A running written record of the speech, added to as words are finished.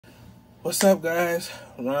What's up, guys?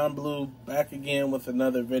 Ron Blue back again with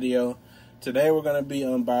another video. Today we're going to be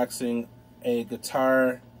unboxing a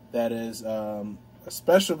guitar that is a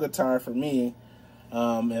special guitar for me,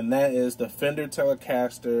 and that is the Fender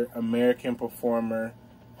Telecaster American Performer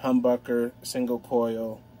Humbucker Single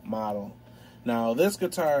Coil model. Now this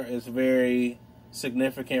guitar is very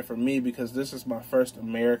significant for me because this is my first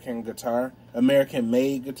American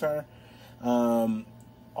made guitar.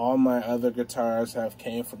 All my other guitars have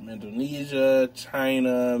came from Indonesia,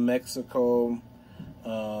 China, Mexico.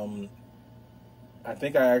 I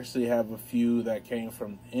think I actually have a few that came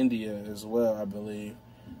from India as well, I believe.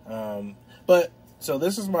 So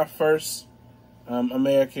this is my first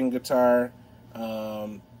American guitar.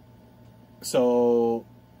 So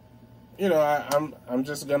you know, I'm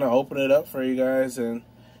just gonna open it up for you guys and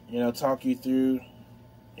talk you through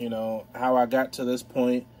how I got to this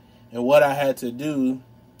point and what I had to do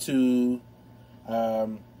to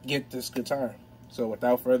get this guitar. So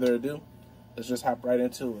without further ado, let's just hop right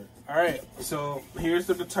into it. Alright, so here's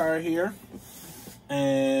the guitar here,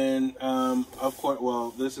 and of course, well,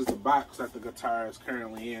 this is the box that the guitar is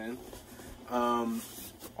currently in.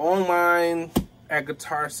 Online at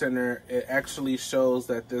Guitar Center, it actually shows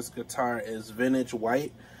that this guitar is vintage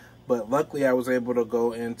white, but luckily I was able to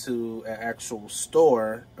go into an actual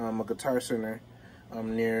store, a Guitar Center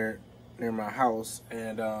near my house,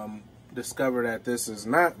 and discover that this is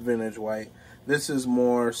not vintage white. This is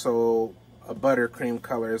more so a buttercream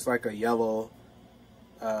color. It's like a yellow,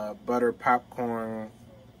 butter popcorn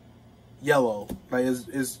yellow. Like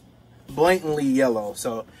it's blatantly yellow.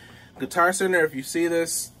 So Guitar Center, if you see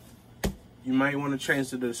this, you might want to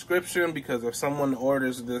change the description, because if someone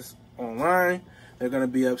orders this online, they're going to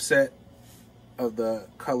be upset of the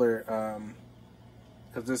color,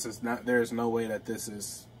 because this is not, there's no way that this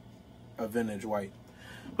is a vintage white.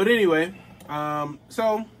 But anyway,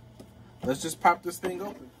 so let's just pop this thing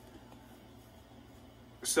open.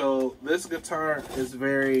 So this guitar is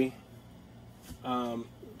very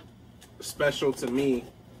special to me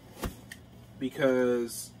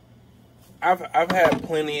because I've had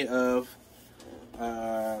plenty of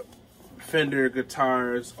Fender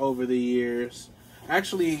guitars over the years.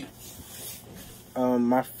 Actually,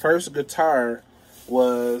 my first guitar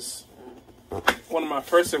was, one of my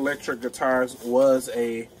first electric guitars was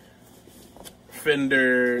a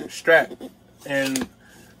Fender Strat, and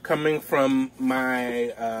coming from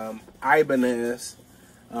my Ibanez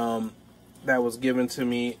that was given to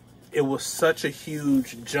me, it was such a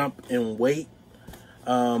huge jump in weight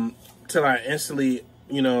till I instantly,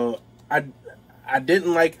 I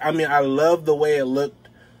didn't like, I loved the way it looked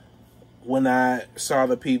when I saw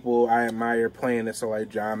the people I admire playing it, so like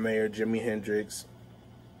John Mayer, Jimi Hendrix,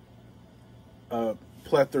 a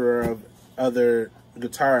plethora of other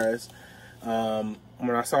guitarists.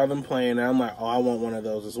 When I saw them playing, I'm like, oh, I want one of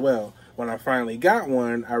those as well. When I finally got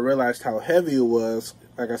one, I realized how heavy it was.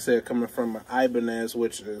 Like I said, coming from an Ibanez,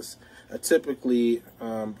 which is typically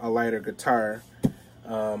a lighter guitar.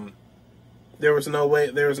 There was no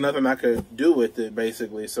way, there was nothing I could do with it,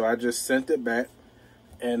 basically. So I just sent it back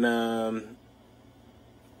and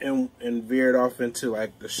veered off into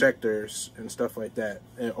like the Schecters and stuff like that,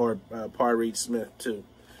 or Parr Reed Smith too.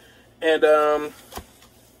 And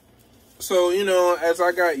so as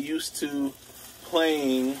I got used to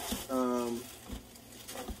playing,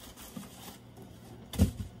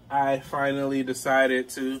 I finally decided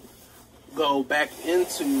to go back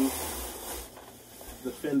into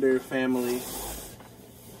the Fender family.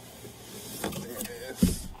 There it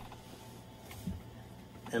is.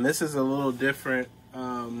 And this is a little different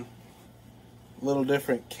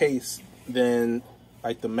case than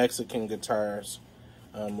like the Mexican guitars.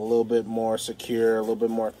 A little bit more secure, a little bit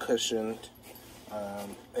more cushioned.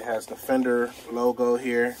 It has the Fender logo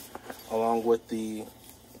here, along with the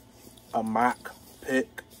mock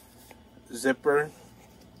pick zipper,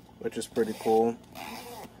 which is pretty cool.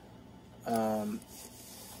 But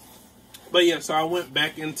yeah, so I went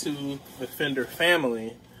back into the Fender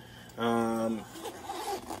family,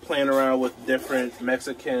 playing around with different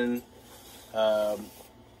Mexican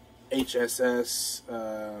HSS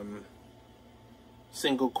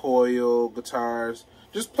single coil guitars.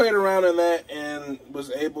 Just played around in that and was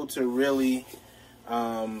able to really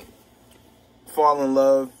fall in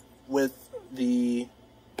love with the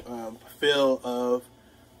feel of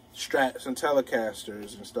Strats and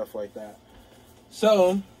Telecasters and stuff like that.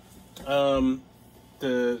 So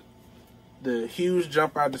the huge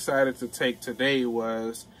jump I decided to take today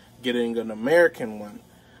was getting an American one.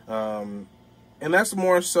 And that's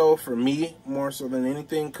more so for me, more so than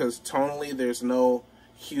anything, because tonally there's no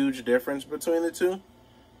huge difference between the two,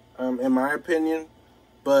 in my opinion.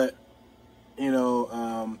 But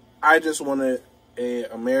I just wanted a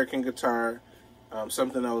American guitar,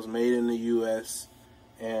 something that was made in the U.S.,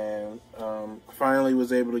 and finally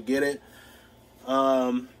was able to get it.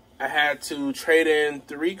 I had to trade in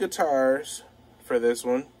 3 guitars for this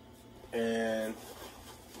one, and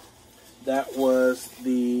that was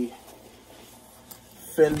the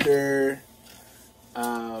Fender,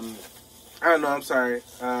 that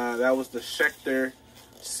was the Schecter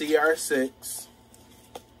CR6,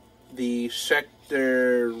 the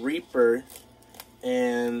Schecter Reaper,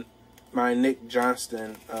 and my Nick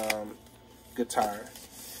Johnston guitar.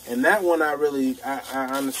 And that one I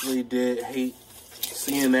honestly did hate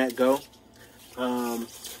seeing that go,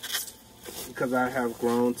 because I have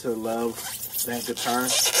grown to love that guitar.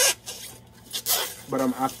 But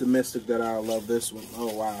I'm optimistic that I'll love this one.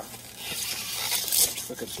 Oh, wow.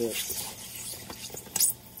 Look at this.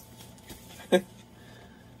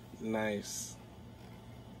 Nice.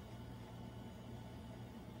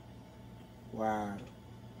 Wow.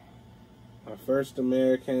 My first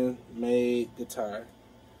American-made guitar.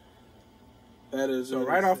 That is so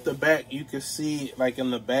right off the bat, you can see, like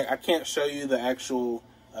in the back, I can't show you the actual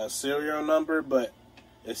serial number, but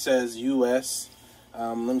it says US.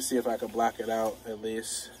 Let me see if I can block it out at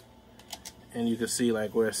least. And you can see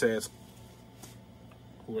like where it says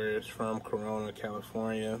where it's from, Corona,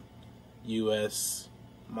 California, US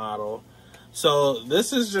model. So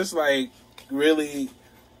this is just like really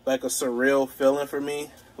like a surreal feeling for me.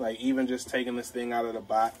 Like even just taking this thing out of the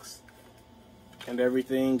box and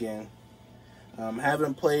everything, and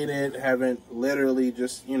haven't played it, haven't literally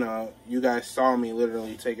just, you know, you guys saw me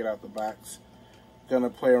literally take it out the box. Gonna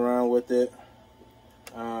play around with it.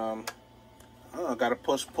 Got a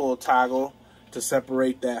push-pull toggle to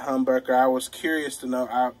separate that humbucker. I was curious to know,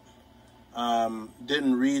 I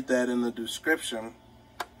didn't read that in the description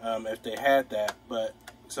if they had that, but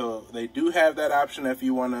so they do have that option if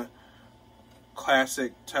you want a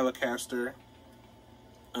classic Telecaster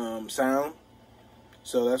sound.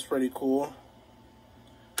 So that's pretty cool.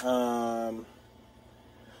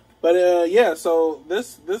 Yeah, so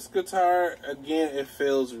this guitar, again, it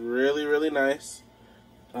feels really, really nice.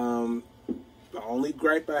 The only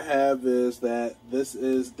gripe I have is that this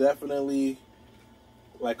is definitely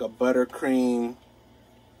like a buttercream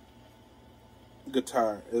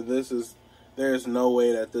guitar. There's no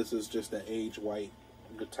way that this is just an age white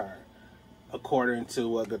guitar, according to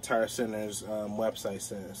what Guitar Center's website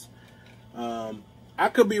says. I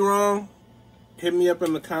could be wrong. Hit me up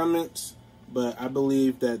in the comments, but I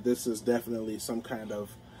believe that this is definitely some kind of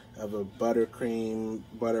a buttercream,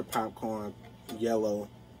 butter popcorn yellow,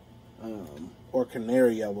 or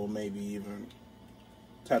canary yellow, maybe even,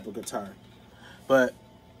 type of guitar. But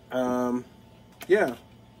yeah.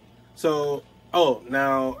 So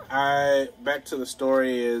now back to the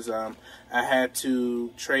story is I had to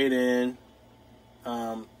trade in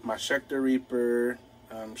my Schecter Reaper,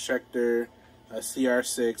 Schecter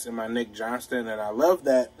CR6, and my Nick Johnston, and I love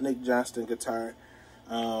that Nick Johnston guitar.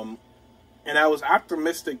 And I was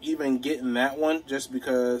optimistic even getting that one just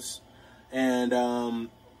because I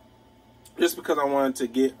wanted to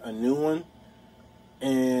get a new one.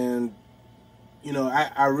 And you know,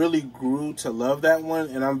 I really grew to love that one,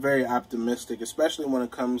 and I'm very optimistic, especially when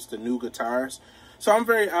it comes to new guitars. So I'm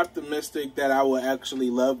very optimistic that I will actually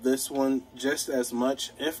love this one just as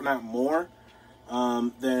much, if not more,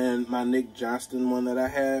 than my Nick Johnston one that I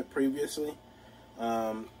had previously.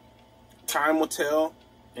 Time will tell,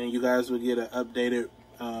 and you guys will get an updated,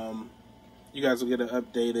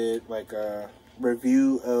 like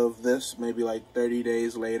review of this, maybe like 30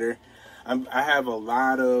 days later. I have a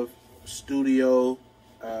lot of studio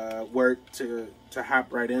work to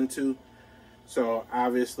hop right into. So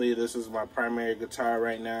obviously this is my primary guitar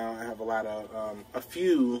right now. I have a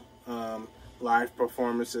few live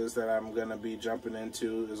performances that I'm gonna be jumping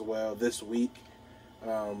into as well this week.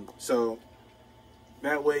 So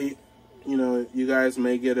that way, you know, you guys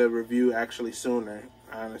may get a review actually sooner,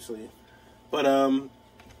 honestly. But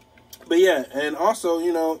yeah, and also,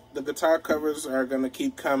 you know, the guitar covers are gonna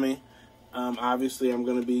keep coming. Obviously I'm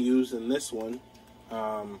gonna be using this one,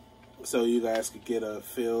 so you guys could get a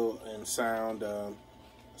feel and sound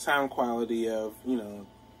quality of, you know,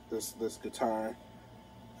 this guitar.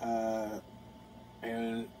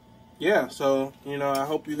 And yeah, so, you know, I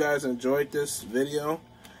hope you guys enjoyed this video.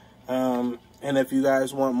 And if you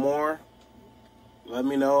guys want more, let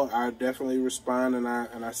me know. I definitely respond, and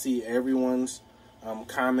I see everyone's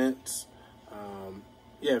comments.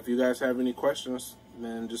 Yeah, if you guys have any questions,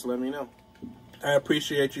 then just let me know. I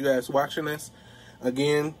appreciate you guys watching this.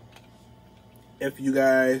 Again, if you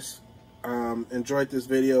guys enjoyed this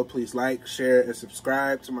video, please like, share, and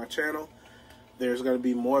subscribe to my channel. There's going to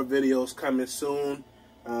be more videos coming soon,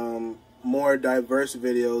 more diverse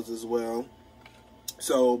videos as well.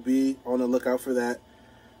 So be on the lookout for that.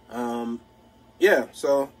 Yeah,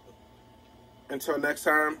 so until next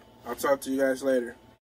time, I'll talk to you guys later.